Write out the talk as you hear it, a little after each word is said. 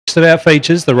of our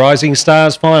features, the Rising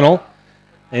Stars final.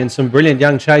 And some brilliant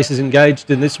young chasers engaged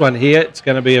in this one here. It's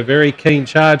going to be a very keen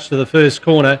charge to the first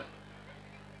corner.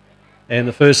 And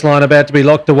the first line about to be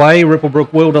locked away.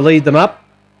 Ripplebrook Will to lead them up.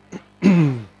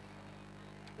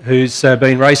 Who's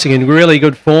been racing in really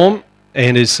good form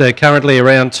and is currently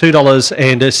around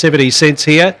 $2.70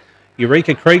 here.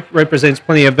 Eureka Creek represents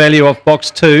plenty of value off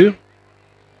box 2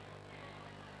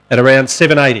 at around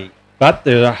 $7.80. But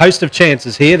there are a host of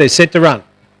chances here. They're set to run.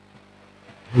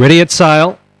 Ready at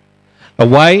sail.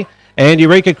 Away. And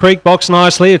Eureka Creek boxed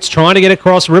nicely. It's trying to get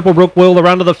across. Ripplebrook Will the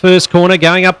run to the first corner.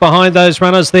 Going up behind those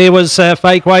runners there was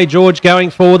Fakeway George going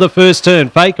for the first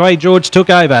turn. Fakeway George took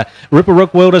over.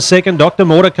 Ripplebrook Will to second. Dr.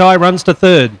 Mordecai runs to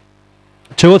third.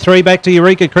 2 or 3 back to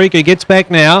Eureka Creek, who gets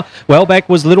back now. Well back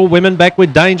was Little Women, back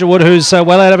with Dangerwood, who's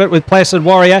well out of it with Placid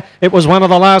Warrior. It was one of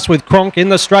the last with Cronk in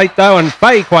the straight though, and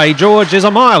Fakeway George is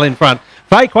a mile in front.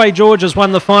 Fakeway George has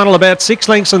won the final about 6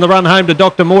 lengths in the run home to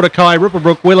Dr. Mordecai.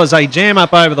 Ripplebrook Will as a jam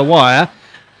up over the wire.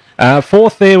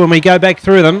 Fourth there when we go back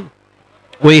through them.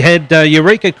 We had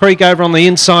Eureka Creek over on the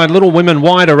inside, Little Women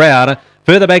wider out.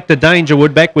 Further back to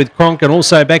Dangerwood, back with Cronk, and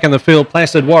also back in the field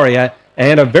Placid Warrior.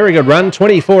 And a very good run,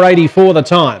 24.84 the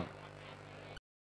time.